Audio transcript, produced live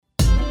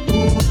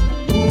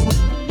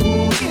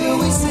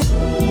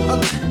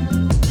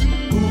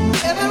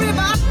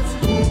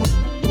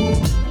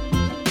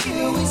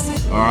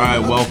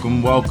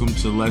Welcome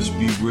to Let's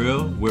Be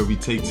Real, where we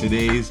take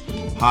today's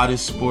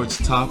hottest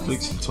sports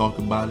topics and talk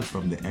about it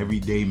from the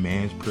everyday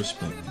man's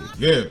perspective.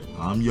 Yeah.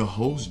 I'm your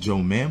host, Joe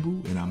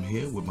Mambu, and I'm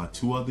here with my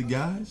two other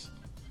guys.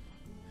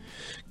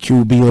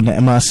 QB on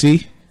the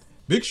MIC.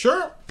 Big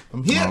Sure.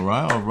 I'm here. All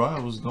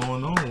right. What's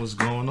going on? Why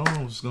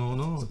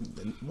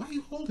are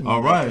you holding me?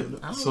 All right.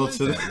 So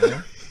today,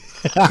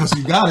 because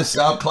you gotta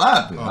stop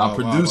clapping. Our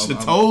producer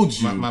told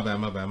you. My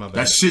bad.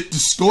 That shit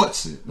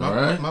distorts it. All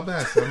right. My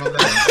bad.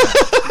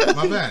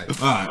 My bad.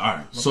 All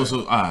right. So, it's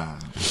all right.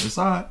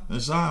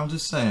 I'm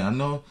just saying. I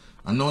know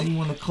you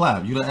want to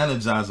clap. You're the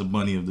Energizer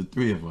Bunny of the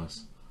three of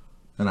us,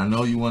 and I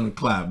know you want to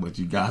clap, but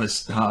you gotta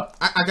stop.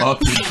 I got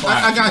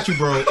you,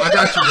 bro. You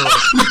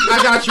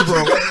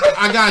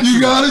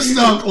gotta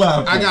stop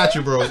clapping. I got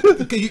you, bro.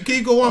 Can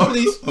you go on,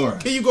 please? All right.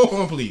 Can you go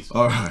on, please?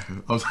 All right.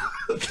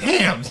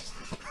 Damn.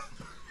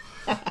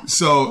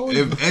 So,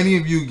 if any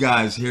of you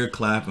guys hear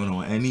clapping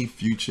on any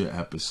future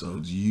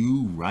episodes,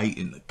 you write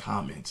in the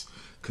comments,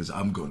 because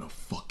I'm going to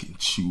fucking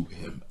chew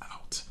him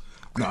out.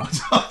 No.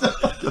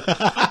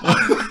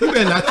 You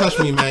better not touch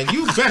me, man.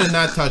 You better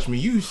not touch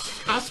me.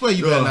 I swear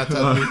you better not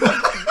touch me.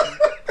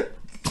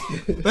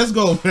 Let's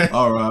go, man.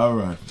 All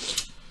right.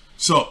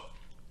 So,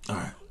 all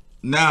right.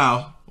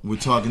 Now, we're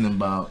talking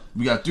about,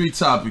 we got three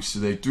topics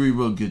today, three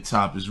real good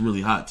topics,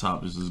 really hot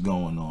topics that's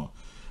going on.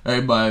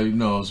 Everybody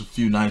knows a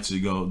few nights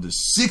ago, the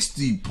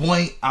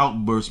 60-point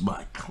outburst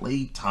by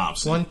Klay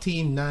Thompson.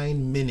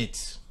 29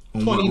 minutes.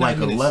 29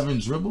 minutes. 11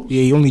 dribbles?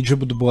 Yeah, he only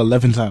dribbled the ball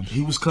 11 times.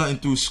 He was cutting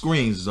through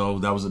screens, though.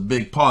 That was a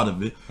big part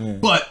of it. Yeah.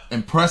 But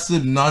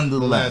impressive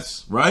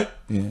nonetheless, right?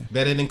 Yeah.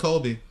 Better than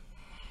Kobe.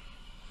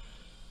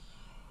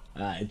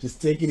 All right,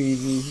 just take it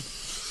easy.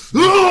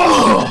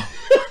 It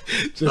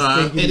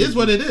is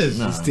what it is.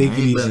 Nah, just take it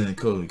easy. Better than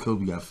Kobe.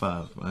 Kobe got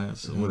 5, right?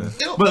 So whatever.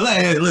 But look.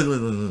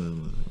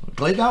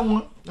 Klay got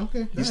 1.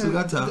 Okay. He still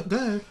got time. Go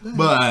ahead.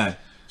 But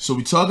so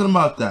we're talking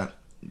about that.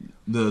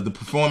 The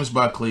performance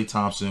by Klay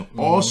Thompson.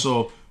 Mm-hmm.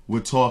 Also, we're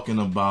talking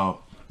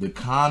about the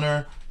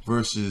Conor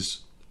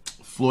versus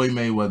Floyd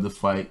Mayweather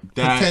fight.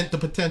 The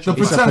potential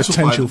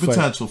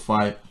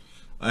fight.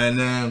 And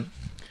then,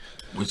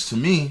 which to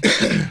me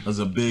is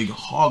a big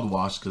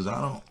hogwash, because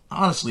I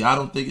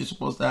don't think it's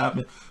supposed to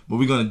happen. But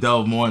we're gonna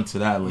delve more into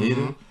that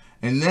later. Mm-hmm.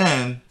 And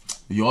then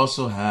you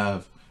also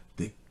have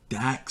the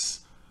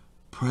Dax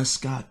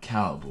Prescott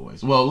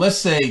Cowboys. Well, let's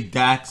say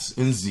Dax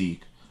and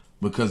Zeke,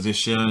 because they're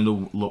sharing the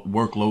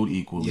workload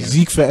equally. Yes.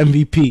 Zeke for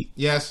MVP.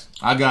 Yes.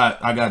 I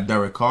got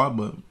Derek Carr,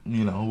 but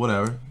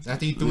whatever.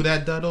 After you threw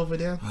that dud over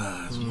there,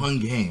 it's one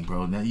game,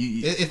 bro. Now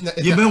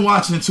you've been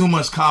watching too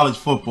much college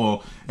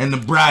football and the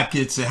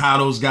brackets and how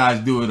those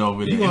guys do it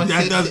over there. You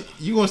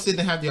gonna sit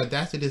and have the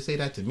audacity to say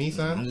that to me,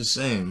 son? I'm just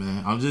saying,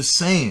 man. I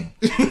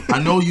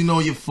know you know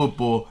your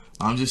football.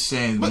 I'm just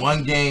saying,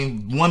 one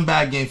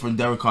bad game for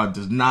Derek Carr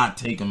does not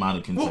take him out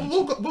of contention.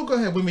 We'll go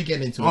ahead when we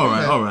get into it. All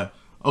right.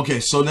 Okay,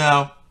 so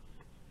now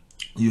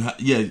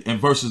and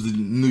versus the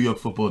New York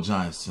Football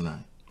Giants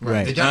tonight.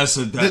 Right.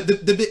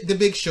 The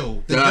big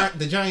show.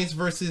 The Giants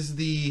versus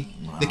the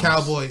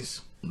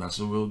Cowboys. That's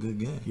a real good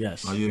game.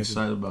 Yes. Are you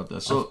excited about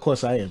that? So, of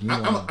course I am.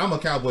 I'm a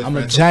Cowboys fan.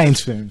 I'm a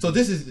Giants fan. So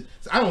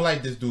I don't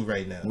like this dude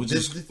right now. Which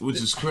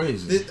is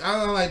crazy.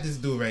 I don't like this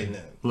dude right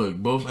now. Look,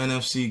 both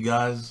NFC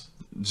guys,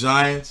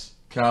 Giants,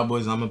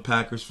 Cowboys. I'm a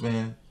Packers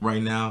fan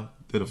right now.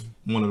 They're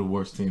one of the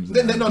worst teams.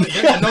 They're not.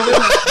 They're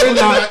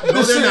not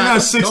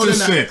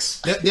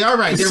 6-6. They're all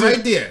right. They're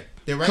right there.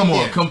 Come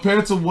on,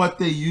 compared to what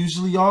they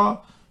usually are,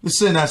 they're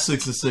sitting at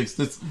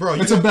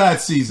 6-6. It's a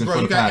bad season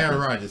for the Packers. Aaron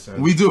Rodgers,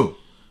 son. We do.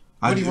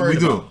 What are you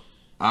worried about?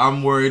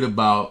 I'm worried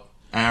about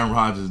Aaron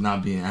Rodgers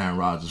not being Aaron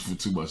Rodgers for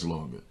too much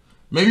longer.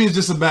 Maybe it's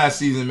just a bad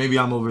season. Maybe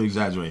I'm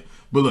over-exaggerating.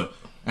 But look,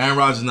 Aaron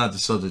Rodgers is not the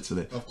subject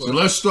today. So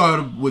let's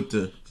start with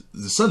the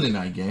Sunday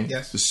night game.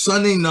 Yes. The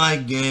Sunday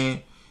night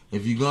game,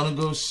 if you're going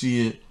to go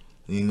see it,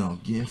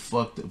 getting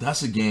fucked up,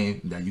 that's a game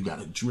that you got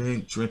to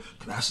drink.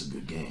 That's a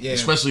good game. Yeah.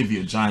 Especially if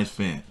you're a Giants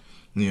fan.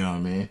 You know what I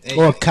mean?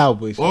 Or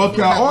Cowboys. Or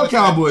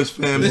Cowboys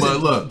fan. Listen, but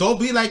look. Don't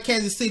be like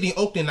Kansas City and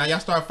Oakland. Now y'all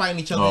start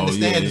fighting each other in the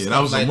stands. Yeah. That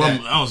was a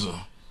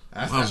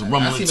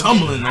rumbling,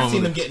 tumbling. I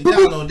seen them getting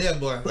down on there,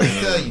 boy. I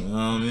tell you. You know what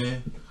I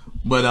mean?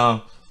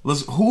 But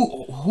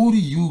who do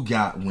you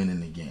got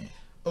winning the game?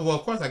 Well,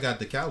 of course I got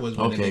the Cowboys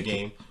winning the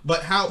game.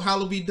 But how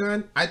will be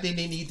done? I think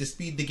they need to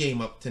speed the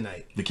game up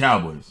tonight. The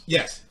Cowboys?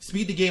 Yes.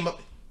 Speed the game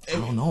up. I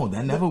don't know.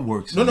 That never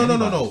works. No.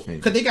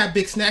 Because they got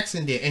Big Snacks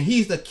in there, and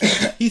he's the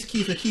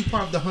key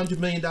part of the $100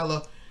 million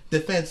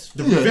defense,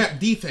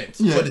 defense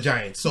for the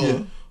Giants.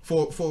 So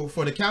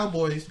for the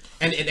Cowboys,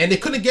 and they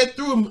couldn't get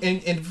through him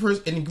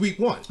in week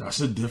 1. That's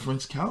a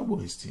different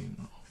Cowboys team,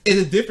 though. It's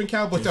a different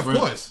Cowboys, of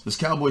course. This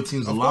Cowboy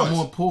team's a lot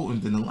more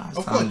potent than the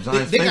last time the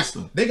Giants faced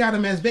them. They got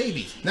them as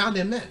babies. Now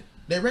they're men.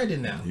 They're ready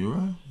now. You're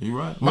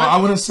right. Well, I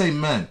wouldn't say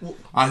men.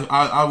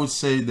 I would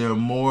say they're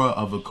more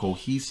of a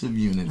cohesive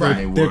unit than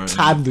they were. They're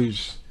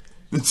toddlers.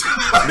 They're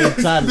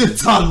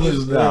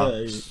toddlers now.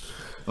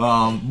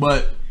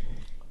 But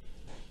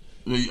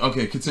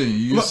okay, continue.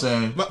 You're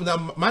saying.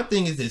 My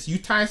thing is this: you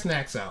tie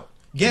Snacks out.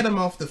 Get him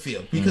off the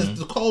field because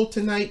the cold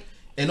tonight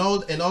and all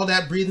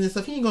that breathing and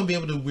stuff, he ain't gonna be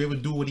able to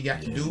do what he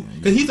got to do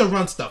because he's a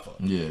run stuffer.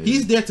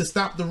 He's there to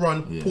stop the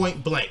run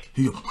point blank.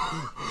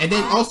 And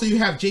then also you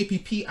have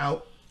JPP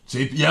out.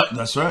 Yep,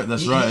 that's right.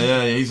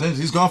 Yeah,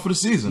 he's gone for the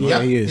season.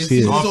 Yeah, he is.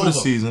 He's gone for the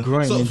season.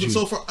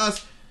 So for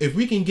us, if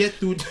we can get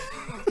through,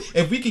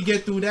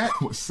 that,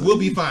 we'll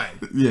be fine.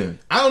 Yeah.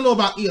 I don't know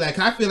about Eli. 'Cause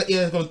I feel like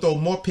Eli's gonna throw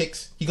more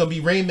picks. He's gonna be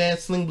Rain Man,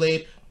 Sling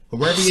Blade,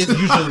 wherever he is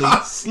usually.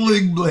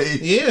 Sling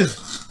Blade. He is.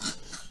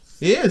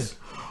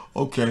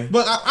 Okay.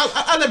 But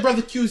I let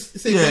Brother Q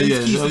say Yeah, his yeah.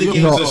 keys No, to the your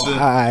game. position. All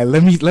right,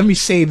 let me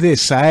say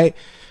this. All right,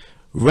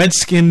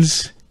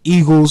 Redskins,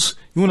 Eagles.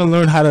 You want to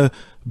learn how to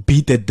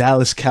beat the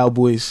Dallas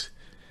Cowboys?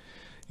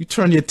 You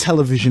turn your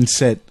television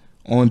set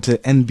onto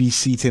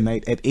NBC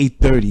tonight at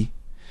 8:30,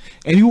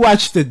 and you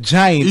watch the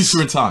Giants.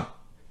 Eastern time.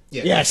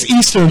 Yeah. Yes,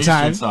 Eastern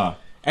time.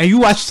 And you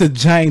watch the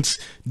Giants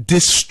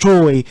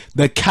destroy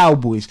the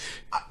Cowboys.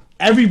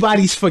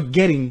 Everybody's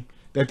forgetting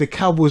that the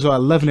Cowboys are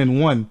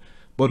 11-1,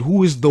 but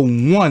who is the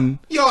one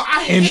Yo,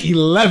 I in hate.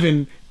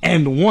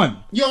 11-1?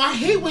 Yo, I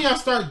hate when y'all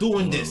start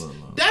doing this.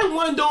 That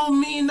one don't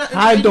mean nothing.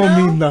 I right don't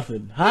now. mean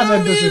nothing. How Don't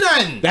that mean doesn't-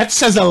 nothing. That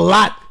says a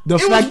lot. The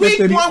It was fact that week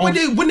they're the one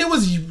only- when there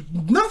was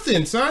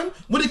nothing, son.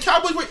 When the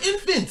Cowboys were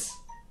infants.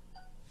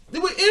 They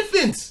were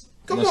infants.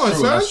 Come That's on,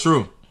 true. son. That's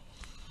true.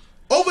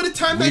 Over the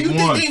time that Week you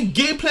think one. they ain't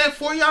game plan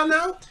for y'all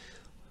now?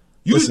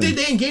 You Listen. think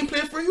they ain't game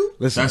plan for you?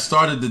 Listen, That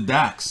started the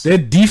Dax. their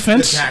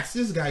defense. Dax,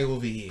 this guy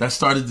over here. That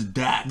started the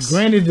Dax.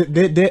 Granted,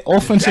 their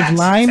offensive Dax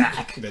line.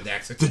 attack. The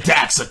Dax The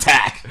Dax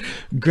attack.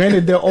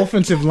 Granted, their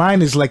offensive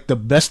line is like the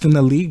best in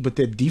the league, but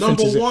their defense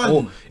Number isn't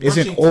one.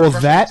 isn't Rushing- all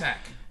rushing that,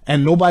 attack.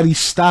 and nobody's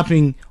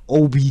stopping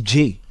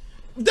OBJ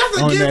That's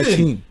a on given. that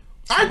team.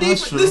 Our That's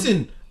defense, true.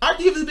 listen, our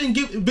defense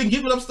been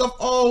giving up stuff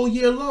all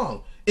year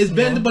long. It's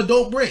bend but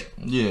don't break.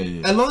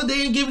 Yeah. As long as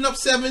they ain't giving up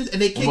sevens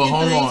and they kicking But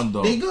hold threes, on,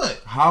 though. they good.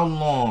 How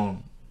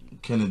long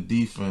can a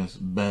defense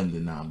bend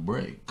and not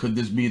break? Could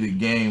this be the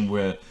game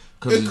where,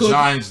 because It the could.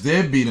 Giants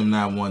did beat them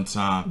that one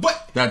time,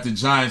 But- that the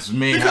Giants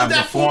may Because have the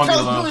that fool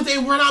tells formula. Billings they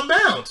run out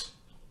bounds.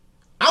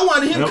 I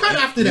wanted him cut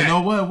after that. You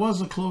know what? It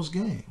was a close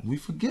game. We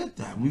forget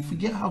that. We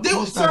forget how They-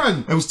 close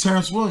son. that. It was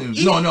Terrence Williams.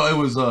 He- no, it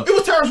was. It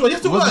was Terrence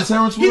Williams. Yes, it Was was. it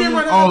Terrence He didn't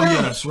Williams? run out Oh of yeah,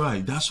 bounds. that's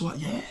right. That's what.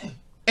 Yeah.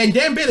 And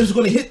Dan Bailey was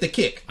going to hit the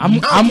kick. I'm I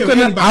don't care what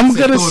anybody gonna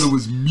says. I thought it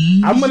was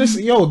me. I'm gonna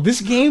say, yo,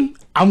 this game,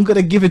 I'm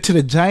gonna give it to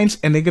the Giants,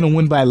 and they're gonna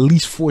win by at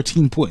least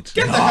 14 points.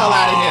 Get the hell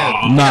out of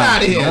here. Nah. Get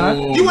out of here.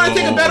 No, You want to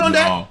take a bet on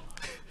that?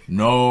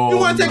 No. You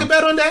want to take a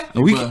bet on that?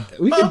 We But-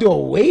 we can do a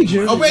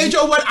wager. A wager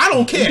or what? I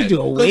don't care. can do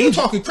a 'Cause you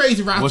wager. talking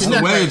crazy right What's off the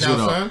net wager right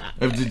now, though? son.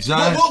 If the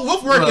Giants,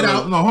 We'll work it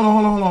out. No, hold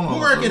on. We'll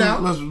work it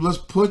out. Let's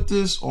put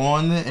this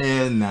on the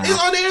air now. It's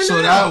on the air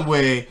so now. that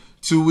way,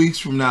 2 weeks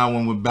from now,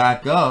 when we're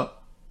back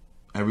up,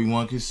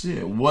 everyone can see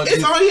it.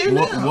 It's on here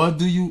now. What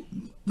do you?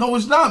 No,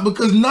 it's not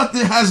because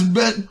nothing has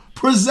been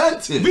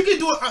presented. We can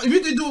do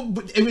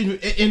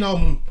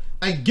it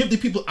like give the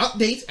people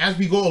updates as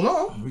we go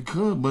along. We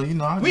could, but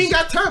We ain't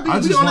got time. We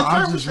on a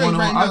time restraint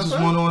right now, I just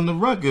son. want on the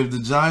record. If the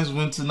Giants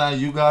win tonight,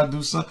 you gotta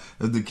do something.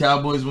 If the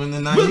Cowboys win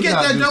tonight, We'll you get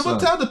gotta that do double.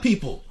 something. Tell the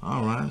people.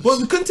 All right.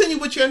 But continue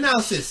with your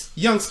analysis,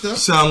 youngster.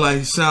 Sound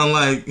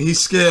like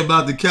he's scared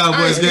about the I Cowboys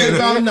ain't scared getting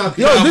about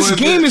nothing. Yo, this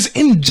Cowboys game is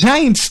in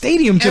Giant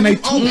Stadium And we,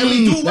 tonight. and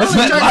we do well That's in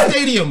Giant MetLife.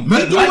 Stadium. We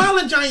do MetLife. well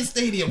in Giant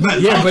Stadium.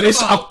 What you Yeah, talking but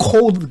it's a about?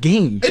 cold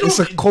game. It It's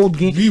a don't- cold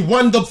game. We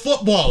won the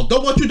football.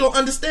 Don't what you don't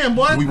understand,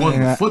 boy. We won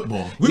Yeah. the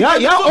football. We Y'all, won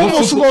the y'all football.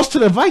 almost lost to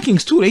the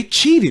Vikings too. They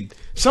cheated.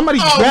 Somebody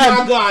Oh grabbed.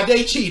 my God,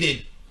 they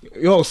cheated.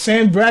 Yo,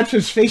 Sam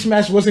Bradford's face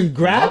mask wasn't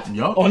grabbed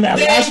Yup. on that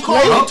They last ain't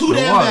call play. it too It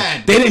damn was.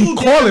 bad. They didn't Too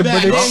call damn it, but bad.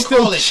 it's They ain't still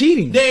call it.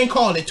 cheating. They ain't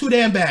called it too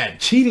damn bad.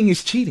 Cheating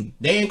is cheating.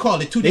 They ain't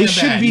called it too They damn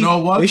should bad. be. You know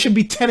what? They should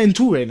be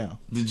 10-2 right now.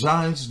 The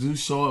Giants do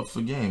show up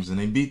for games, and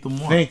they beat them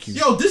once. Thank you.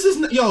 Yo, this is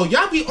y'all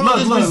be on Look,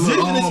 this look,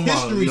 revisionist hold on,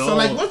 history. yo. So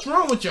like, what's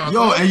wrong with y'all?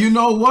 Yo, son? and you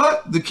know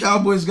what? The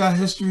Cowboys got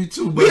history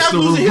too, but We it's have the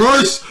losing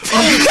reverse of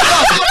history. the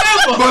Giants.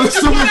 Whatever. But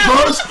it's the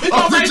reverse What of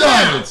about the right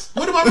Giants. now?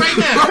 What about right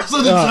now? Reverse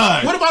of the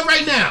Giants. What about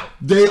right now?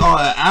 They are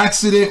an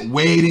accident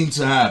waiting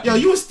to happen. Yo,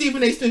 you and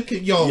Stephen A. Smith,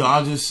 Yo,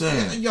 I'm just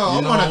saying. Yo, you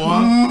I know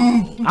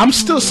wanna- what? I'm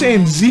still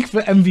saying Zeke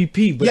for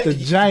MVP, but Yeah, the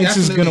Giants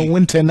is definitely. gonna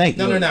win tonight.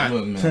 No, they're not.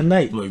 Look, man.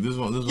 Tonight. Look, this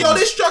one. Yo,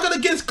 they struggled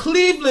against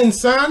Cleveland,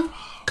 son.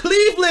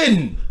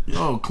 Cleveland.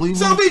 Yo, Cleveland.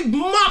 So we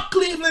mop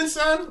Cleveland,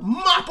 son.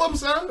 Mop them,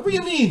 son. What do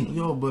you mean?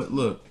 Yo, but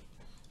look,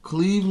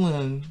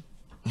 Cleveland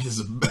is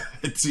a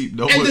bad team.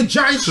 No, And but- the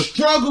Giants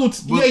struggled.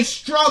 They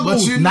struggled.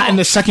 but you- Not in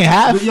the second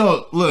half. But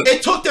yo, look.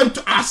 It took them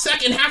to our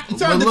second half. Son,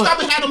 But the look-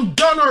 Cowboys had them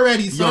done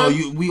already, Yo,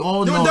 son. we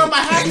all They were know. done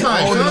by we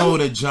halftime, all son. know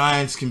the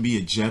Giants can be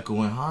a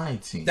Jekyll and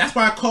Hyde team. That's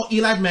why I call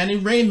Eli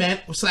Manning Rain Man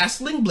 /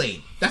 Sling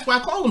Blade. That's why I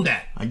call him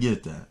that. I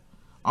get that.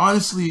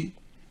 Honestly,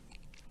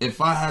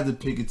 if I had to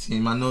pick a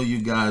team, I know you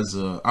guys.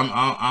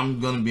 I'm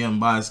gonna be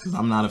unbiased because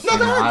I'm not a No, fan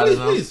go of ahead,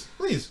 either of them.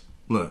 please.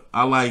 Look,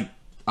 I like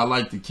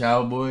the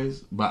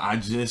Cowboys, but I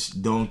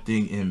just don't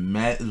think in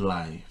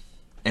MetLife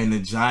and the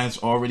Giants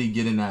already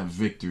getting that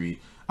victory.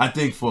 I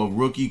think for a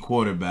rookie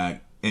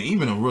quarterback and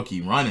even a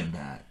rookie running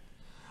back,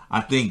 I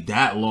think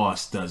that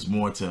loss does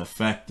more to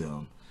affect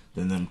them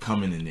than them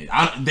coming in there.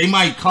 They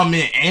might come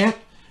in amped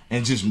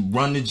and just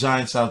run the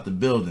Giants out the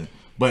building,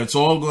 but it's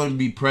all going to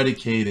be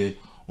predicated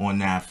on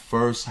that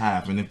first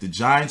half. And if the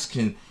Giants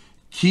can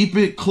keep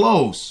it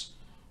close,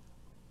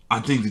 I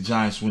think the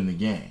Giants win the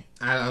game.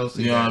 I don't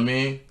see you know that. what I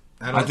mean?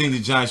 I think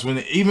the Giants win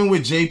it. Even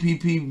with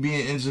JPP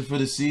being injured for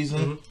the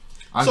season,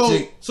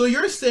 So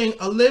you're saying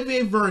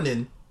Olivier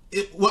Vernon?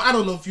 Well, I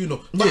don't know if you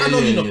know, but I know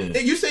you know.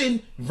 You're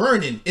saying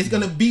Vernon is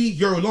gonna be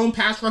your lone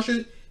pass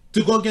rusher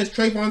to go against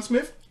Trayvon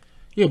Smith?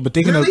 Yeah, but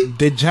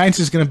the Giants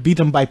is gonna beat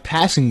them by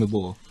passing the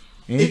ball.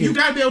 If you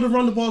gotta be able to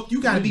run the ball,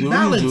 you gotta be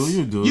balanced.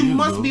 You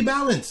must be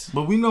balanced.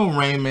 But we know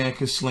Rain Man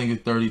could sling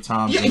it 30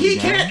 times. Yeah, he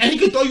can, and he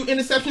can throw you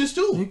interceptions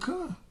too. He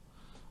could.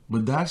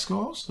 But Dax can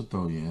also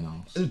throw you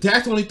in.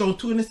 Dax only thrown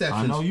 2 interceptions.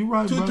 I know, you're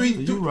right,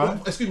 you're right.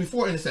 Excuse me,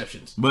 4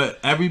 interceptions. But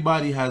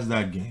everybody has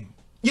that game.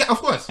 Yeah, of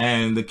course.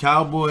 And the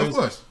Cowboys, of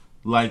course.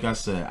 Like I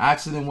said,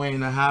 accident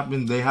waiting to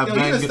happen. They have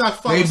been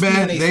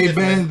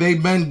good.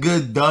 They've been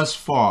good thus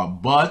far.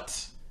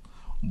 But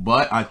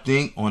I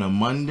think on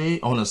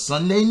a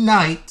Sunday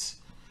night,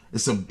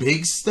 it's a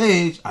big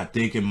stage. I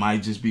think it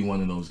might just be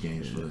one of those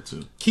games for the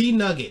two. Key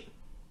nugget: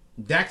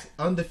 Dax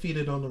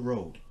undefeated on the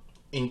road,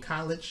 in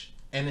college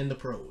and in the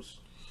pros.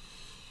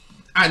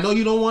 I know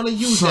you don't want to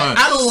use that.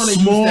 I don't want to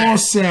use that. Small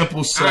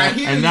sample set,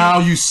 and now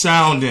you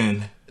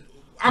sounding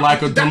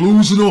like a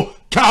delusional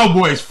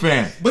Cowboys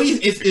fan. But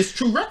it's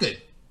true record.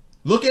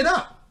 Look it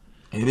up.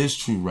 It is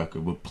true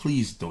record, but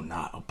please do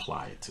not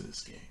apply it to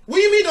this game. What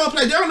do you mean don't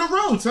apply? They're on the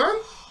road, son.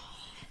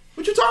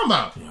 What you talking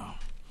about? Yeah,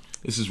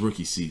 this is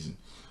rookie season.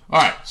 All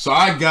right, so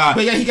I got.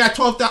 But yeah, he got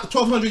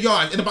 1,200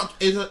 yards and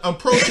is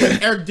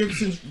approaching Eric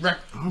Dickerson's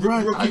rookie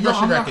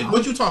rushing record.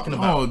 What you talking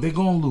about? Oh, they're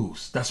gonna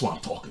lose. That's what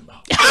I'm talking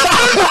about.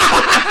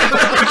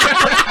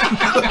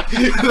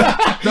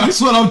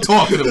 That's what I'm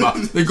talking about.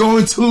 They're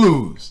going to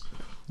lose.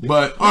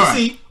 But all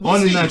right,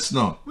 on the next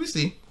note, we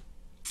see.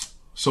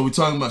 So we're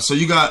talking about. So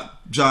you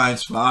got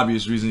Giants for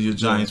obvious reasons. You're a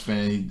Giants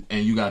fan,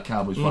 and you got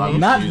Cowboys for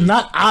obvious reasons.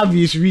 Not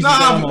obvious reasons.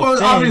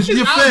 Obvious.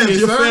 You're fans.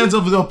 You're fans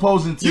of the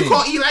opposing team. You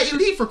call Eli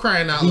elite for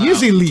crying out loud. He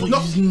is elite. No,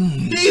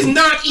 he's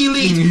not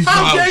elite.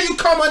 How dare you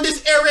come on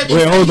this area?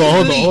 Wait, hold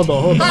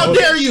on. How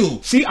dare you?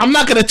 See, I'm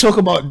not gonna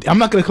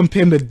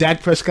compare him to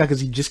Dak Prescott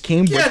because he just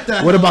came.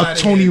 What about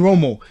Tony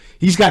Romo?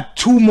 He's got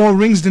 2 more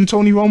rings than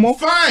Tony Romo.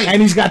 Fine.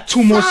 And he's got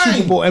 2 more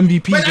Super Bowl MVPs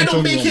than Tony Romo. But I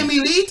don't make him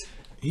elite.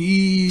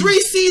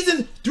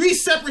 3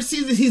 separate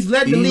seasons he's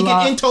led the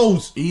league in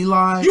toes.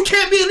 Eli, you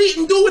can't be elite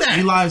and do that.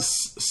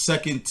 Eli's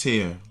second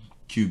tier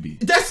QB.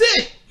 That's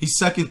it. He's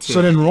second tier.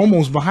 So then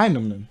Romo's behind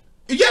him then.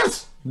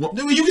 Yes. You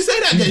can say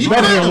that. He's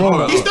better than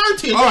Romo. He's third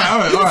tier. All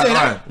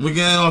right. We're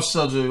getting off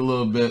subject a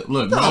little bit.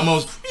 Look,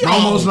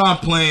 Romo's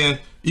not playing.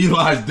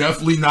 Eli's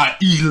definitely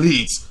not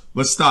elite.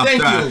 Let's stop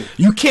that.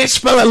 You can't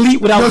spell elite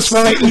without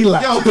spelling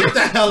Eli. Yo, get the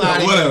hell out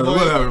of here.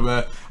 Whatever,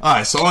 man. All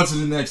right, so on to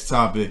the next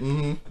topic.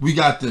 We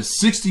got the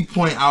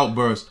 60-point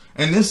outburst.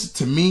 And this,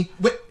 to me...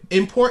 But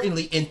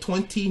importantly, in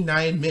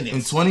 29 minutes.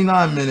 In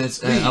 29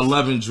 minutes and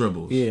 11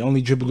 dribbles. Yeah,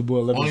 only dribbled the ball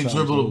 11 times. Only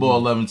dribbled the ball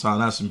 11 times.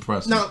 That's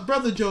impressive. Now,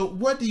 Brother Joe,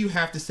 what do you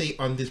have to say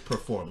on this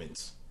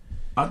performance?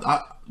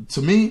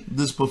 To me,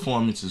 this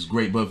performance is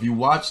great. But if you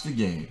watch the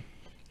game,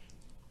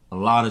 a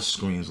lot of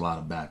screens, a lot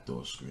of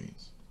backdoor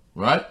screens.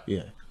 Right?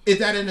 Yeah. Is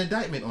that an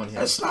indictment on him?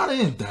 That's not an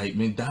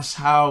indictment. That's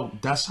how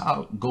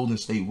Golden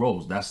State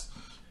rolls. That's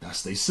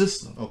their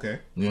system. Okay.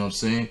 You know what I'm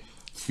saying?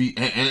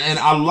 And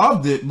I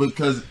loved it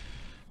because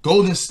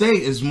Golden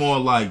State is more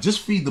like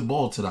just feed the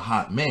ball to the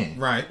hot man.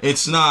 Right.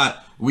 It's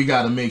not we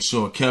got to make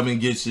sure Kevin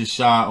gets his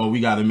shot or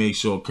we got to make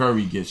sure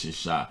Curry gets his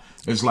shot.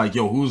 It's like,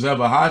 yo, who's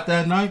ever hot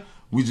that night,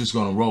 we just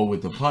going to roll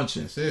with the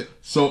punches. That's it.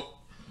 So,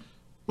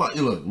 but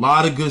look, a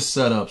lot of good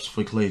setups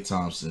for Klay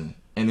Thompson.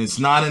 And it's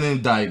not an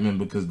indictment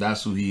because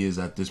that's who he is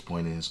at this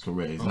point in his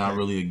career. He's not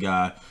really a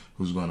guy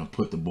who's going to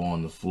put the ball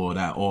on the floor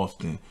that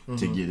often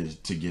to get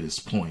his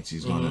points.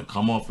 He's going to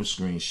come off a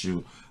screen,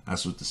 shoot.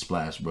 That's what the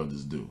Splash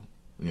Brothers do.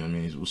 You know what I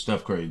mean? Well,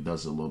 Steph Curry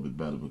does it a little bit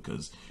better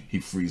because he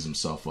frees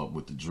himself up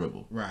with the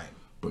dribble. Right.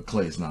 But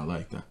Klay's not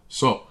like that.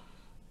 So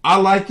I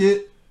like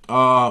it,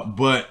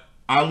 but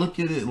I look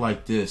at it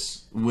like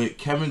this. With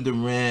Kevin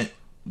Durant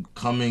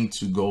coming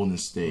to Golden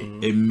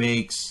State, it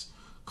makes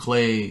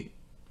Klay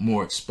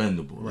more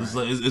expendable. Right.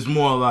 It's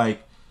more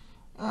like,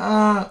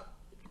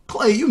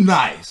 Klay, you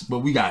nice, but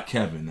we got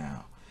Kevin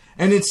now.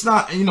 And it's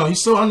not, he's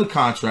still under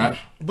contract.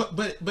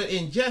 But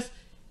in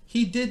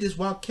he did this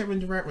while Kevin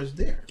Durant was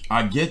there.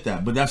 I get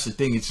that, but that's the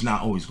thing. It's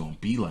not always going to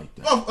be like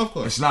that. Of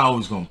course. It's not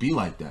always going to be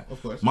like that. Of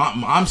course.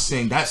 I'm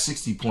saying that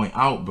 60-point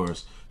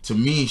outburst, to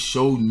me,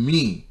 showed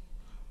me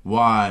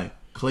why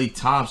Klay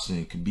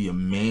Thompson could be a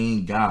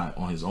main guy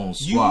on his own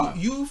squad.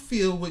 You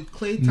feel with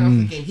Klay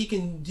Thompson game, he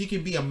can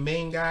be a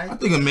main guy? I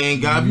think a main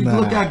guy.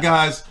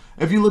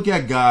 If you look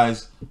at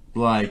guys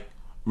like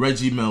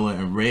Reggie Miller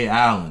and Ray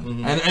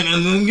Allen, and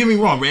don't get me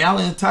wrong, Ray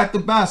Allen attacked the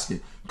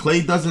basket.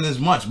 Klay doesn't as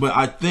much, but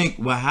I think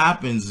what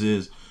happens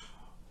is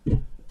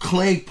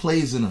Klay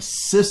plays in a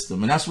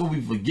system, and that's what we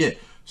forget.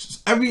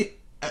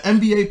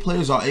 NBA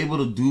players are able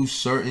to do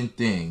certain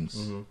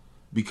things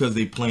because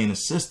they play in a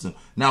system.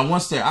 Now,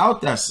 once they're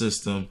out that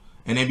system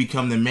and they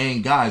become the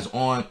main guys,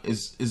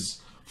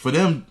 is for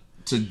them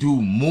to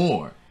do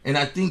more. And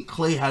I think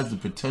Klay has the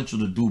potential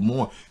to do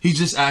more. He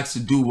just asked to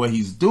do what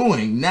he's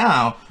doing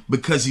now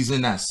because he's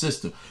in that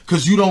system.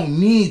 Because you don't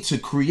need to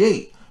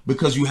create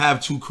because you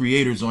have two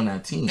creators on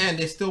that team. And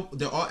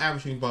they're all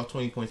averaging about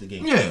 20 points a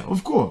game. Yeah,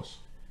 of course.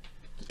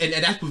 And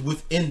that's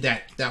within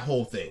that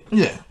whole thing.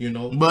 Yeah. You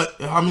know? But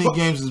how many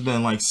games has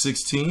been? Like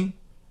 16?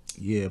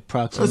 Yeah,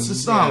 approximately.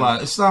 It's not a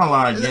lot. It's not a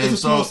lot of games. It's a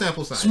small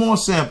sample size. Small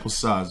sample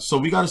size. So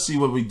we got to see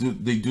what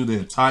they do the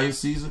entire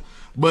season.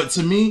 But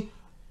to me,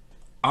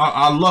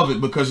 I love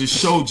it because it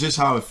showed just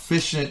how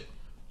efficient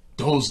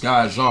those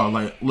guys are.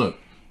 Like, look,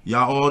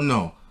 y'all all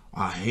know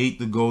I hate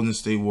the Golden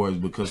State Warriors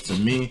because to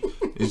me,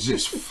 it's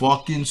just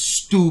fucking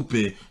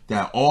stupid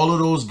that all of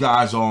those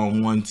guys are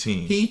on one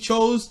team. He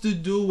chose to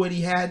do what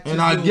he had to do.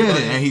 And I get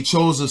it. And he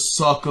chose a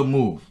sucker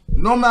move.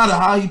 No matter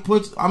how he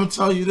puts, I'm going to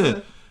tell you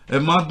this.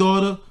 If my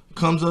daughter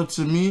comes up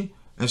to me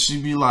and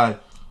she be like,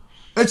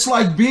 it's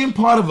like being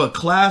part of a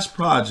class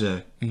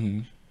project.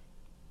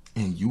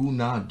 And you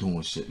not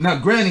doing shit. Now,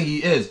 granted,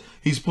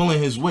 he's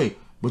pulling his weight,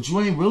 but you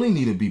ain't really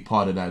need to be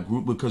part of that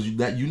group because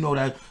that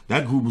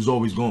group was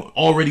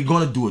already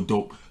going to do a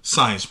dope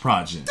science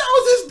project. That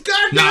was his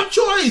goddamn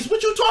choice.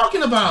 What you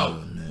talking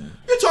about?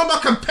 You're talking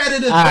about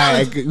competitive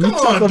balance.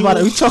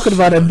 We talking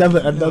about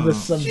another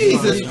subject.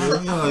 Jesus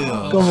Christ.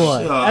 Come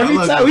on. Every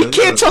time we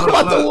can't talk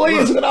about the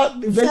Warriors without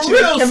mentioning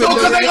Kevin.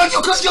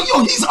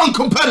 He's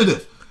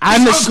uncompetitive. I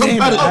understand.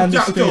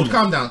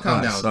 Calm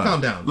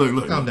down.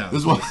 Look. Calm down.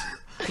 This was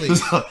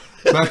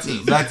back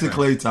to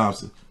Klay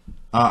Thompson.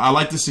 I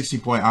like the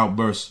 60-point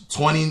outburst.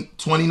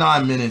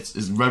 29 minutes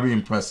is very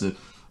impressive.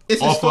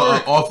 It's off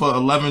of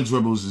 11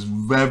 dribbles is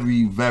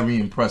very, very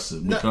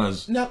impressive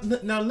because now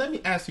let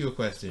me ask you a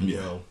question,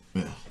 yo.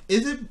 Yeah.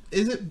 Is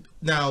it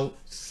now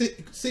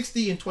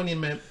 60 and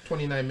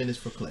 29 minutes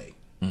for Klay?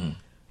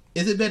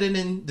 Is it better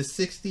than the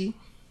 60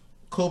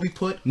 Kobe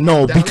put?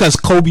 No, because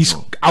Kobe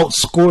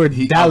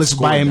outscored Dallas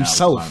by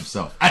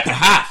himself at the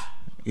half.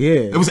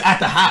 Yeah, it was at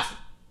the half.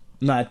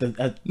 No,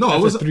 it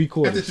was 3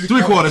 quarters.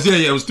 Three quarters. Yeah,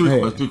 it was 3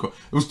 quarters. 3 quarters.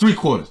 It was 3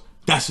 quarters.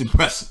 That's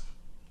impressive.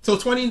 So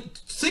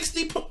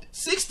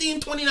 60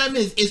 and 29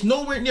 minutes is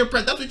nowhere near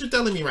impressive. That's what you're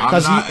telling me right now.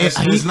 Because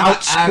he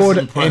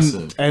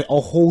outscored a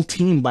whole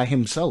team by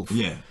himself.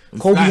 Yeah.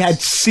 Kobe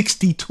had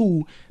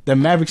 62. The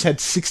Mavericks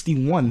had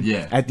 61.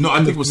 Yeah. I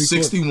think it was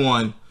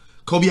 61.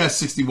 Kobe had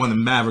 61. The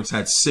Mavericks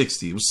had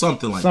 60. It was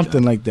something like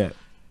that.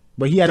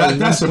 But he had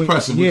that's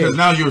impressive because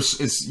now you're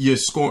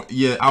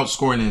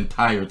outscoring the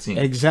entire team.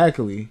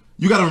 Exactly.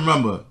 You got to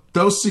remember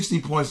those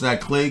 60 points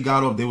that Klay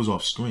got off. They was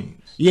off screens.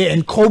 Yeah,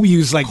 and Kobe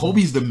was like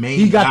Kobe's the main.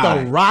 He got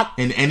guy the rock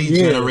in any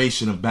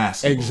generation of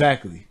basketball.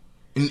 Exactly.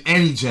 In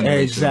any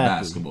generation of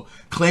basketball,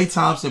 Klay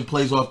Thompson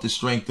plays off the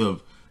strength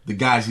of the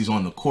guys he's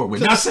on the court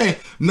with. Not saying,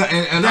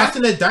 and that's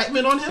an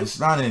indictment on him. It's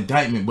not an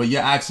indictment, but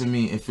you're asking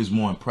me if it's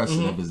more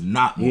impressive. If it's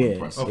not more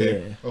impressive.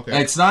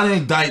 Okay. It's not an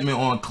indictment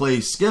on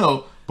Klay's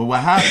skill. But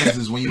what happens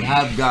is when you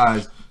have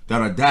guys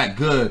that are that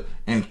good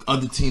and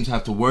other teams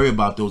have to worry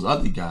about those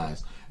other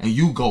guys and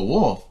you go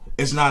off,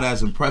 it's not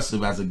as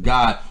impressive as a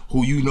guy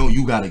who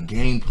you got a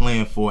game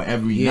plan for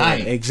every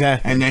night.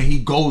 Exactly. And then he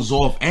goes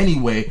off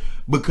anyway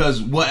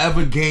because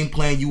whatever game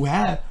plan you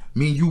have,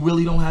 you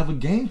really don't have a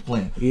game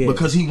plan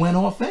because he went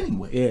off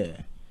anyway.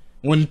 Yeah.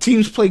 When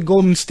teams play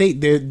Golden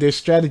State, their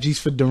strategies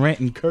for Durant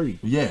and Curry.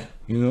 Yeah.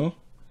 You know?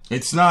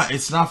 It's not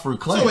for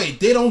Klay. So wait,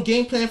 they don't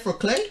game plan for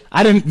Klay?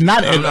 I'm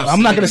not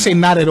going to say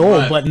not at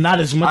all, but not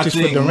as much as for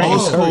Durant and Curry.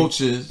 Most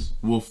coaches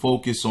will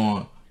focus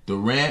on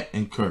Durant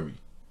and Curry.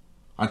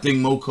 I think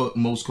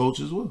most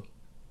coaches will.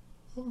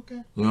 Okay.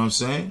 You know what I'm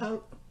saying?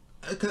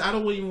 Because I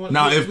don't even want.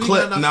 If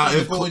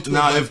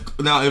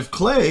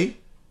Klay,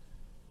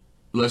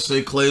 let's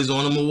say Klay's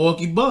on the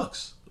Milwaukee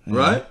Bucks,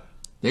 right?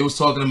 They was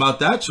talking about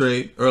that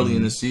trade early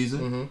in the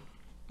season.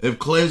 If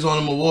Klay's on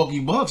the Milwaukee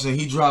Bucks and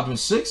he dropping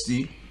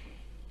 60.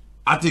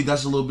 I think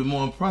that's a little bit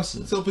more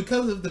impressive. So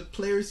because of the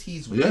players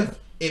he's with,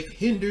 it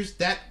hinders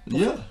that.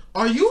 Yeah.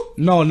 Are you?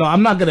 No,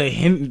 I'm not gonna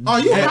hinder.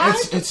 Are you?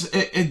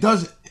 It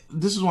does.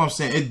 This is what I'm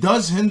saying. It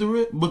does hinder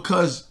it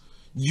because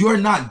you're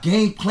not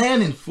game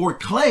planning for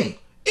Klay.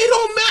 It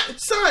don't matter,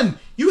 son.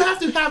 You have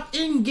to have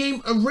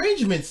in-game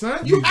arrangements,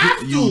 son. You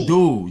have to. You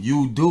do.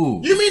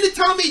 You mean to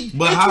tell me in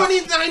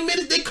 29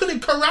 minutes they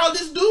couldn't corral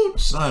this dude?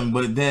 Son,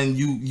 but then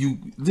you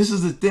this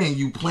is the thing.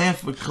 You plan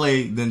for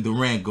Klay, then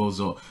Durant goes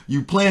off.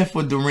 You plan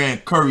for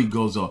Durant, Curry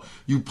goes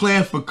off. You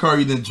plan for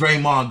Curry, then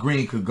Draymond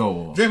Green could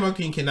go off. Draymond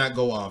Green cannot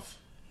go off.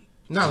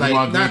 Not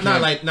like that.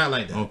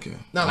 Okay.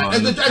 Not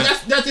like that.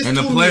 That's just in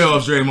the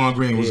playoffs, Draymond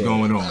Green was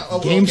going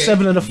on. Game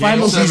 7 of the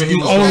finals, he's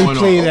the only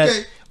player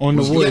that on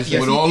the Warriors.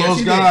 With all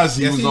those guys,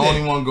 he was the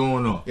only one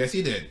going on. Yes,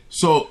 he did.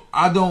 So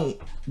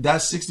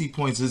that 60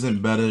 points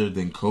isn't better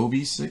than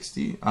Kobe's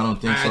 60. I don't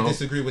think so. I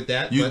disagree with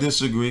that. You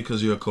disagree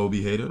because you're a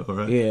Kobe hater, all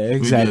right? Yeah,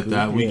 exactly. We get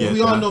that. We get that.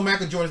 We all know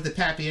Michael Jordan's the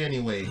pappy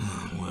anyway.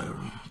 Whatever.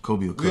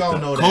 Kobe would cook We all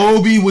know that.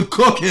 Kobe would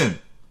cook him.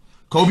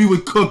 Kobe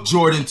would cook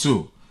Jordan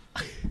too.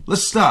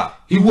 Let's stop.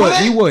 He would.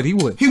 He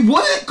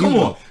wouldn't? Come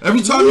on.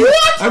 Every time you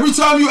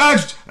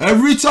ask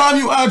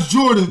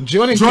Jordan be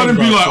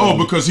like, oh,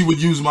 because he would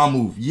use my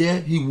move. Yeah,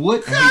 he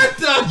would.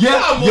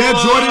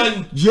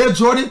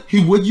 Jordan,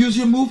 he would use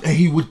your move and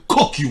he would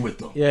cook you with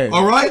them. Yeah.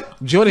 All right?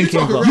 Jordan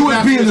came up. You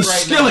would be in the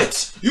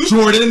skillet,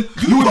 Jordan.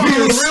 You would be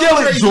in the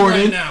skillet,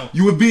 Jordan.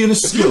 You would be in the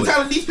skillet. You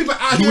telling these people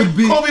out here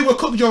Kobe would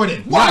cook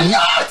Jordan. Why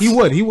not? He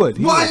would.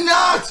 Why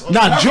not?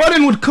 Nah,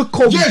 Jordan would cook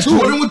Kobe too. Yeah,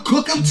 Jordan would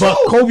cook him too. But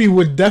Kobe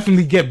would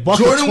definitely get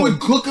buckets. Jordan would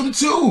cook him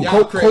too.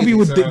 Kobe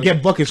would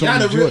get buckets from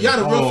Jordan. Y'all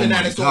the real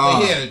fanatics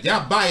over here.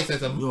 Y'all biased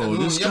as a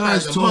this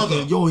guy's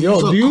talking. He's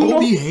a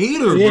Kobe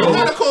hater, yeah. bro. I'm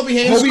not a Kobe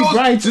hater. Kobe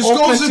Bryant's this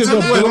goes into I'm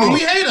not a Kobe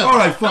hater. All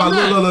right, fine.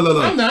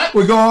 I'm not.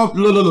 We're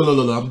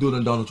going. I'm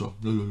doing Donald Trump.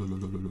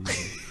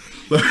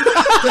 The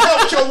hell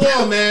with your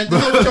wall, man. The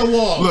hell with your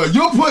wall. Look,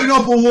 you're putting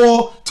up a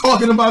wall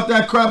talking about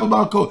that crap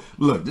about Kobe.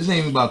 Look, this ain't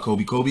even about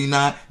Kobe. Kobe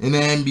not in the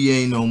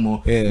NBA no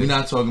more. Yeah. We're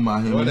not talking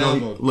about him.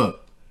 Look.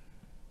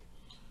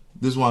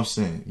 This is what I'm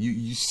saying.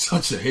 You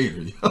such a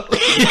hater.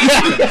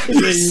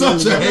 You're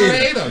such a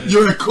hater.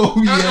 You're a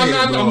Kobe hater.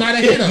 I'm not a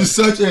hater. You're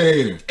such a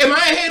hater. Am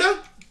I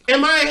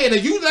a hater?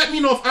 You let me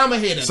know if I'm a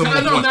hater.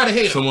 I know I'm not a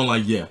hater. Someone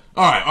like, yeah.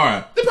 All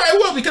right. They probably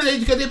will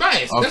because they're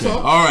biased. Okay. That's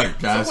all. All right,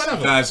 guys. So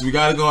guys, we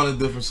got to go on a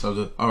different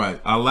subject. All right.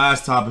 Our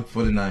last topic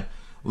for the night.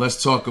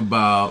 Let's talk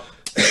about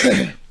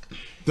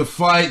the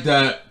fight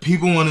that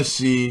people want to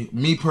see.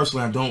 Me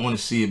personally, I don't want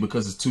to see it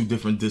because it's two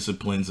different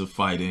disciplines of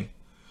fighting.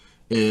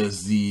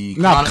 Is the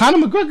Conor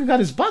McGregor got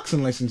his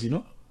boxing license, you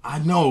know? I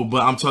know,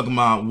 but I'm talking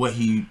about what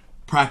he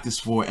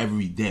practiced for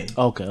every day.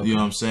 Okay. You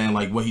know what I'm saying?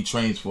 Like what he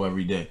trains for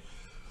every day.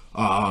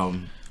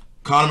 Conor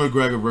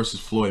McGregor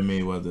versus Floyd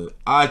Mayweather.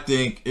 I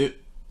think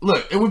it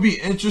would be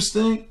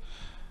interesting,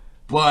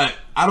 but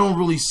I don't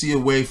really see a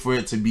way for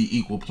it to be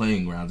equal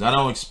playing grounds. I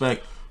don't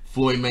expect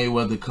Floyd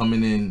Mayweather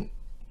coming in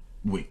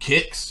with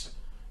kicks,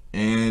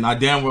 and I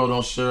damn well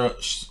don't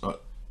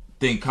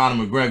think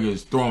Conor McGregor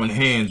is throwing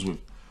hands with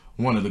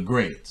one of the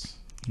greats.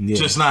 Yeah.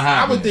 Just not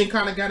happening. I would think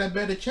Conor got a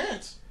better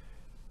chance.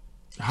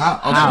 How?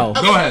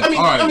 Okay. Go ahead.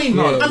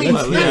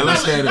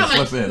 Let's hear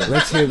this.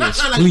 Let's hear this,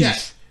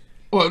 please.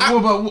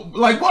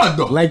 Like what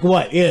though? Like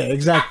what? Yeah,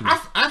 exactly.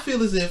 I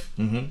feel as if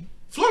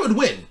Floyd would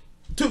win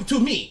to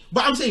me,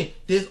 but I'm saying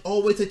there's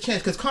always a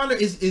chance because Conor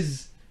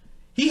is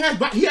he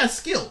has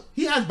skill.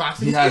 He has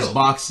boxing. He has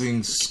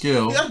boxing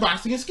skill. That's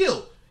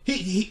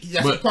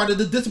part of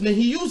the discipline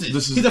he uses.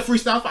 He's a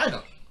freestyle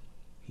fighter.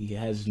 He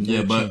has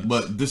no chance.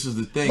 but this is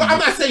the thing. But I'm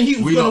not saying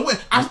he was going to win.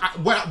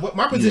 What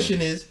my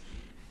position is,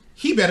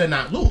 he better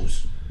not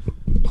lose.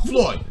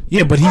 Floyd.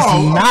 Yeah, but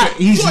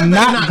he's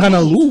not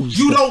gonna lose.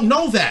 You don't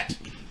know that.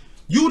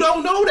 You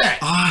don't know that.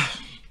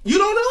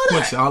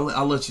 Quincy,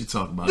 I'll let you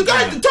talk about it. You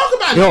guys talk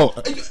about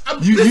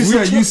it.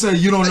 You said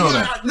you don't know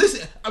that.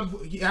 Listen,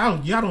 y'all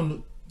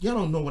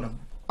don't know what I'm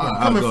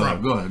coming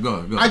from. Go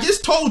ahead. I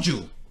just told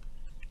you,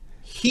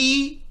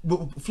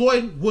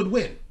 Floyd would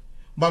win,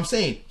 but I'm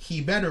saying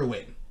he better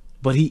win.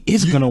 But he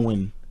is gonna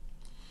win.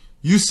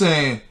 You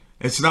saying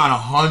it's not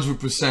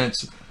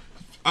 100%?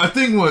 I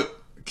think what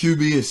QB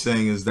is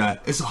saying is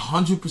that it's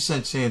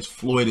 100% chance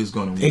Floyd is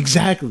gonna win.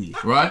 Exactly.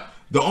 Right.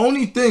 The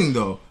only thing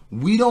though,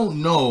 we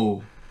don't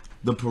know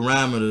the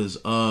parameters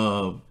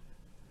of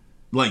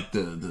like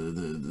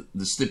the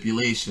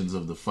stipulations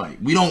of the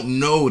fight. We don't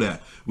know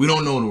that. We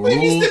don't know the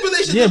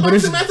rules. Yeah, but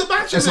it's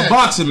a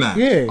boxing match.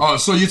 Yeah. Oh,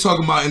 so you're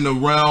talking about in the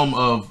realm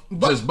of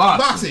just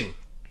boxing.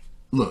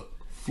 Look,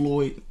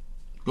 Floyd.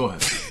 Go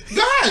ahead.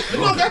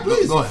 Go ahead,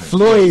 please. Go ahead.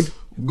 Floyd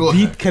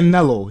beat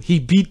Canelo. He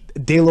beat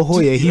De La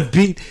Hoya. He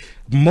beat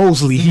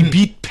Mosley. He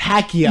beat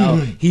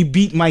Pacquiao. He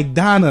beat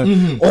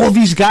Maidana. All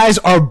these guys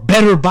are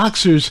better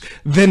boxers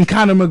than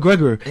Conor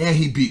McGregor. And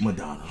he beat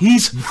Maidana.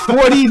 He's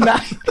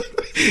 49.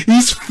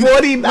 He's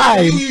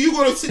 49. You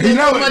gonna sit there and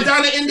throw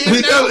Maidana in there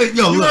now? You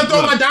gonna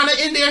throw Maidana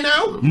in there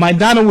now?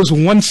 Maidana was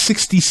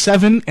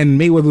 167 and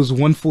Mayweather was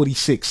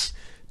 146.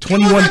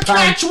 21 pounds.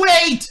 Catch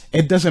weight.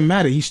 It doesn't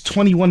matter. He's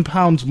 21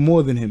 pounds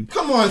more than him.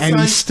 Come on, and son.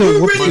 He's still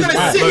you really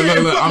gonna sit here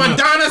and put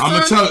Maidana,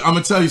 son? I'm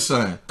gonna tell you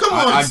something. Come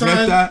on, I son.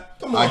 get that.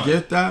 Come on. I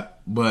get that.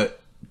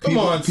 But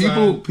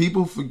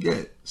people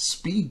forget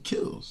speed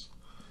kills.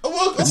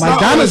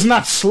 Maidana's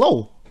not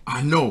slow.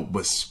 I know,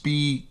 but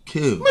speed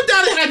kills.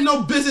 Maidana had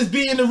no business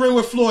being in the ring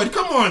with Floyd.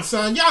 Come on,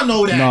 son. Y'all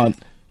know that. No,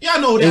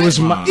 y'all know that. It was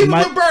even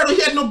with Berto,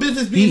 he had no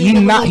business being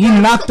in the ring. He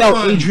knocked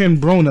out Adrian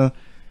Broner.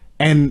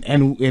 And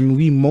Adrian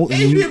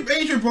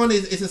Broner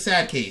is a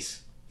sad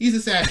case. He's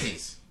a sad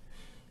case.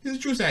 He's a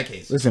true sad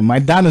case. Listen,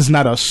 Maidana's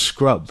not a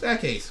scrub. Sad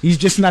case. He's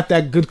just not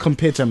that good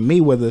compared to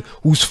Mayweather,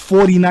 who's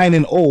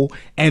 49-0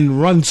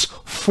 and runs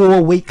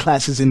 4 weight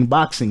classes in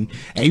boxing.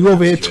 And you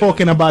over here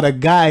talking about a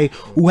guy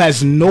who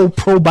has no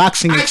pro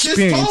boxing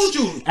experience. I just told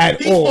you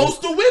at he's all.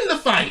 Supposed to win the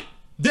fight.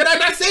 Did I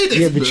not say this?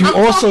 Yeah, but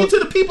I'm talking to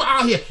the people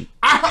out here.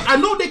 I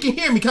know they can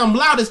hear me because I'm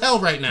loud as hell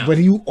right now. But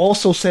you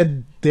also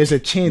said there's a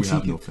chance we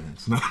have no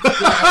fans. We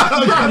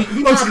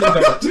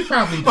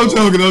probably I'm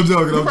joking.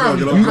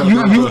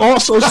 You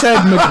also said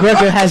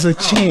McGregor has a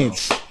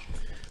chance.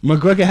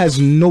 McGregor has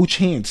no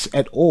chance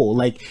at all.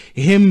 Like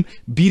him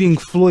beating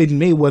Floyd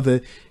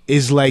Mayweather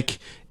is like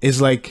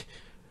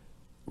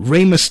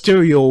Rey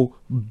Mysterio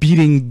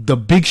beating the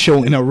Big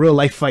Show in a real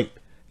life fight.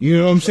 You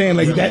know what I'm saying?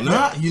 Like that.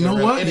 Nah, you know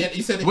what?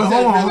 He said, hold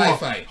on.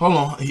 Hold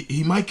on.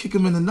 He might kick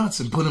him in the nuts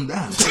and put him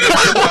down.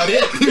 That's about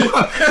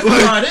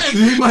it.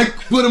 He might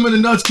put him in the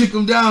nuts, kick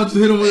him down, to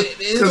hit him with.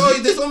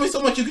 There's only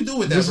so much you can do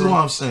with that. This is what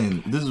I'm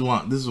saying. This is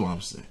what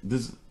I'm saying.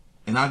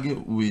 And I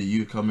get where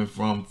you're coming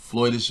from.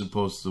 Floyd is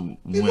supposed to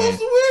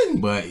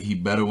win, but he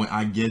better win.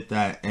 I get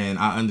that, and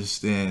I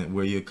understand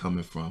where you're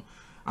coming from.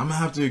 I'm gonna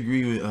have to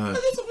agree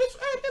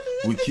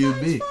with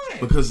QB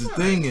because the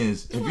thing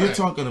is, if you're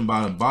talking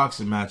about a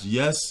boxing match,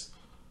 yes,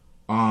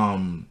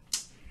 McGregor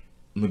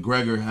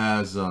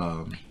has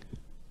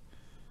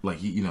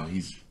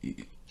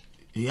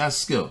he has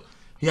skill.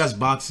 He has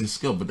boxing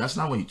skill, but that's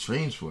not what he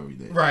trains for every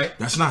day. Right.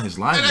 That's not his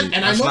livelihood.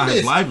 And I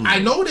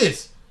know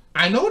this.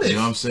 I know this. You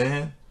know what I'm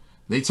saying?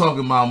 They talking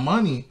about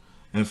money,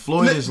 and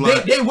Floyd is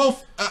like they will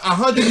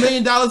 $100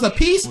 million a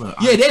piece. Look,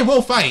 they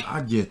will fight.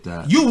 I get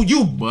that.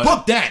 You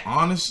book that.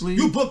 Honestly,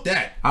 you book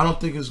that. I don't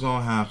think it's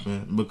gonna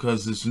happen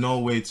because there's no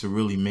way to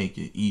really make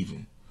it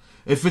even.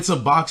 If it's a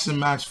boxing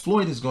match,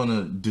 Floyd is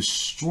gonna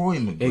destroy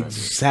McGregor.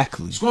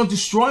 Exactly. It's gonna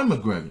destroy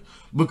McGregor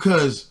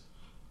because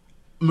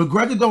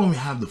McGregor don't even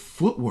have the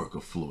footwork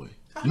of Floyd.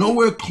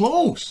 Nowhere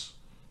close.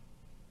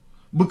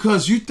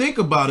 Because you think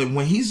about it,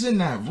 when he's in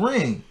that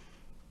ring.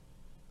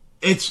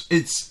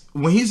 It's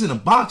when he's in a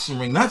boxing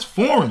ring, that's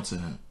foreign to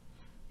him.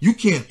 You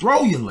can't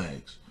throw your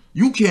legs.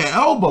 You can't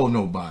elbow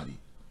nobody.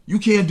 You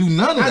can't do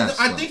none of that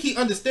stuff. I think he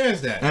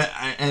understands that.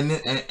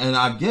 And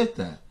I get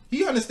that.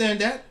 He understand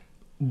that.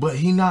 But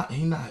he not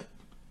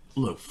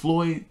look,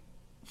 Floyd.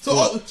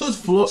 So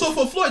for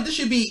Floyd, this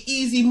should be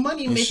easy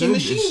money making machine.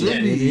 It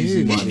should be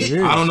easy money.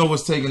 I don't know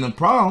what's taking the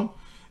problem.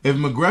 If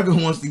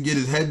McGregor wants to get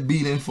his head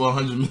beat in for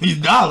 $100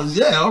 million,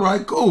 yeah, all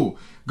right, cool.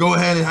 Go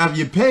ahead and have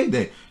your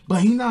payday.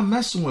 But he's not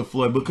messing with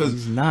Floyd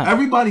because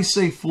everybody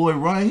say Floyd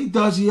run. He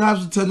does. He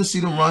has a tendency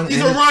to run.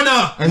 He's a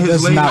runner. And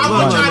his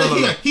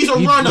He's a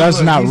runner. He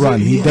does not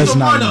run. He does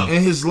not run.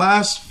 In his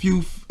last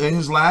few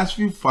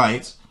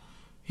fights,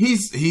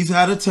 he's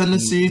had a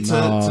tendency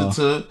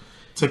to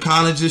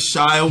kind of just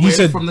shy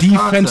away from the contact. He's a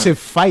defensive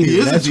fighter. He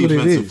is That's a defensive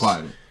what it is.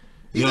 fighter.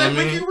 He's like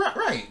Ricky Wright.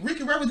 Right.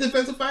 Ricky Wright was a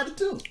defensive fighter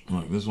too.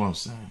 Look, this is what I'm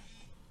saying.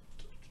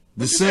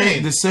 The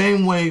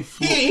same way.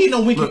 He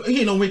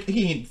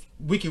ain't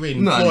Ricky Ray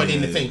and Floyd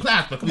in the same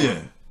class, but come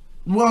on.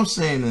 What I'm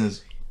saying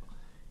is,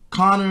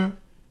 Conor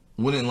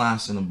wouldn't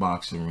last in a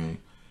boxing ring,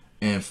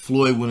 and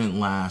Floyd wouldn't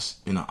last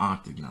in an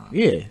octagon.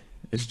 Yeah,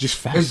 it's just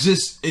fact. It's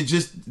just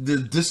the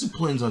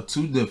disciplines are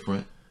too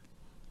different.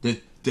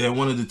 They're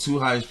one of the two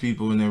highest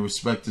people in their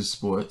respective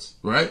sports,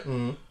 right?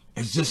 Mm-hmm.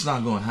 It's just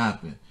not going to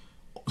happen.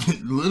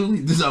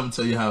 Literally, this I'm gonna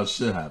tell you how it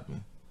should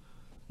happen.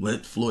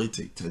 Let Floyd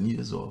take 10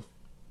 years off.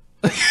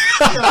 Yo,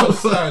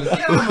 son,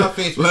 get out of my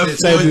face with this.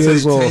 10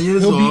 years off.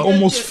 He'll be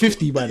almost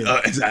 50 by then.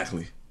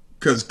 Exactly.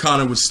 Because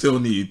Conor would still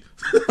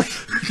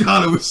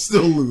Conor would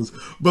still lose.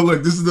 But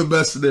look, this is the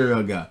best scenario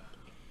I got.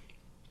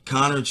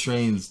 Conor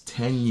trains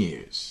 10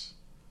 years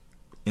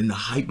in the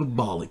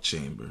hyperbolic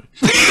chamber.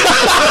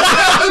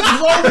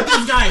 What's wrong with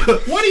this guy?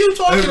 What are you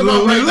talking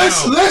about right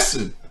now?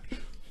 Listen.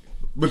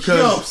 Because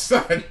yo,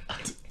 son.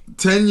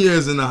 10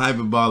 years in the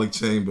hyperbolic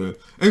chamber.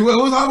 And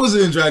I was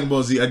in Dragon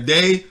Ball Z. A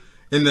day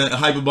in the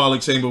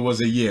hyperbolic chamber was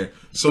a year.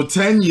 So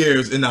 10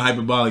 years in the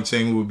hyperbolic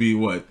chamber would be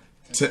what?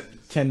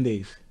 10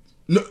 days.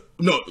 No.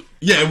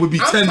 Yeah, it would be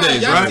 10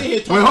 days, right?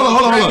 Wait,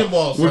 hold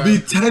on. Would be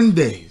 10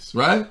 days,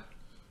 right?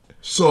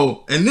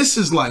 So, and this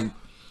is like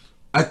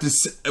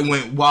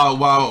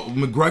while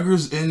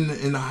McGregor's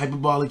in the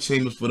hyperbolic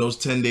chambers for those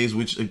 10 days,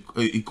 which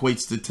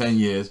equates to 10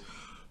 years.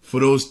 For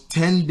those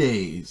 10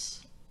 days,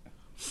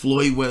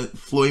 Floyd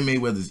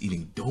Mayweather's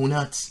eating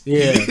donuts.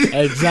 Yeah,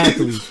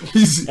 exactly.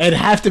 It'd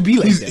have to be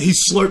like that.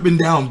 He's slurping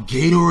down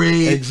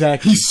Gatorade.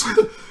 Exactly.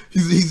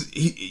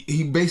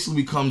 He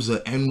basically becomes an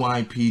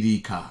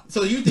NYPD cop.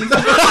 So you think? You know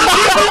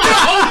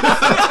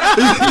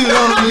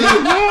what I mean?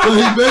 So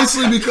he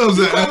basically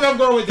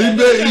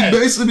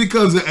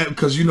becomes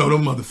because you know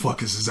them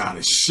motherfuckers is out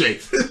of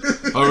shape.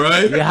 All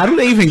right. Yeah. How do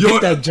they even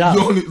get that job?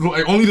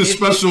 Only the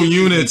special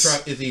units.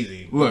 It's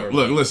easy. Look.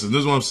 Listen.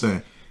 This is what I'm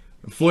saying.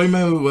 Floyd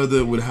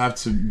Mayweather would have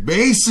to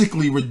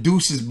basically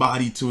reduce his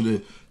body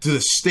to the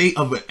state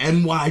of an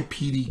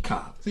NYPD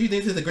cop. So you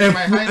think this is a great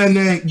height? And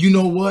then you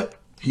know what?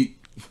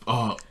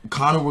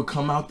 Conor would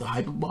come out the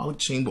hyperbolic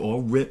chamber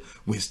all ripped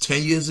with his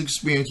 10 years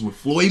experience with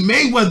Floyd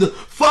Mayweather,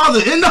 father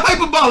in the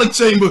hyperbolic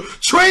chamber,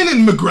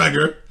 training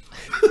McGregor.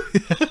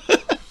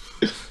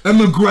 And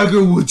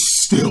McGregor would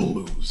still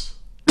lose.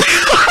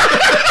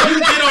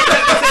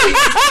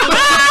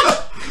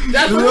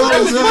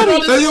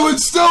 And you would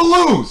still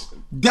lose.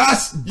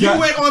 You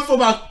went on for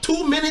about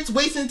 2 minutes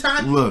wasting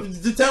time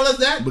to tell us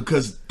that?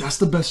 Because that's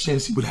the best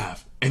chance he would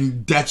have.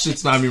 And that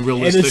shit's not even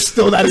realistic. And it's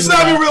still not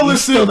even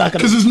realistic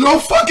because there's no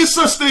fucking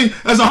such thing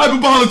as a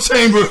hyperbolic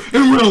chamber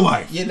in real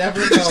life. You never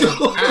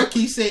know. I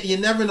keep saying you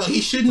never know. He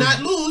should not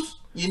lose.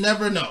 You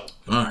never know.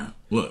 All right,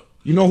 look.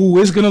 You know who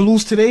is gonna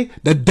lose today?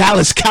 The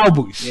Dallas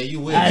Cowboys. Yeah, you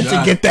wish. I had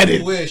to get that in.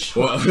 You wish.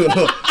 Well,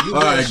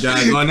 all right,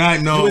 guys. On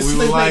that note, we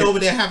would like over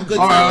there have a good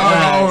all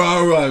time.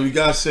 all right. We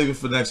gotta save it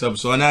for next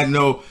episode. On that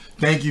note,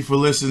 thank you for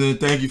listening.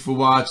 Thank you for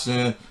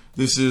watching.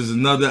 This is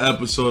another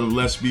episode of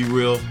Let's Be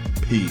Real.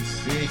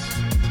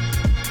 Peace.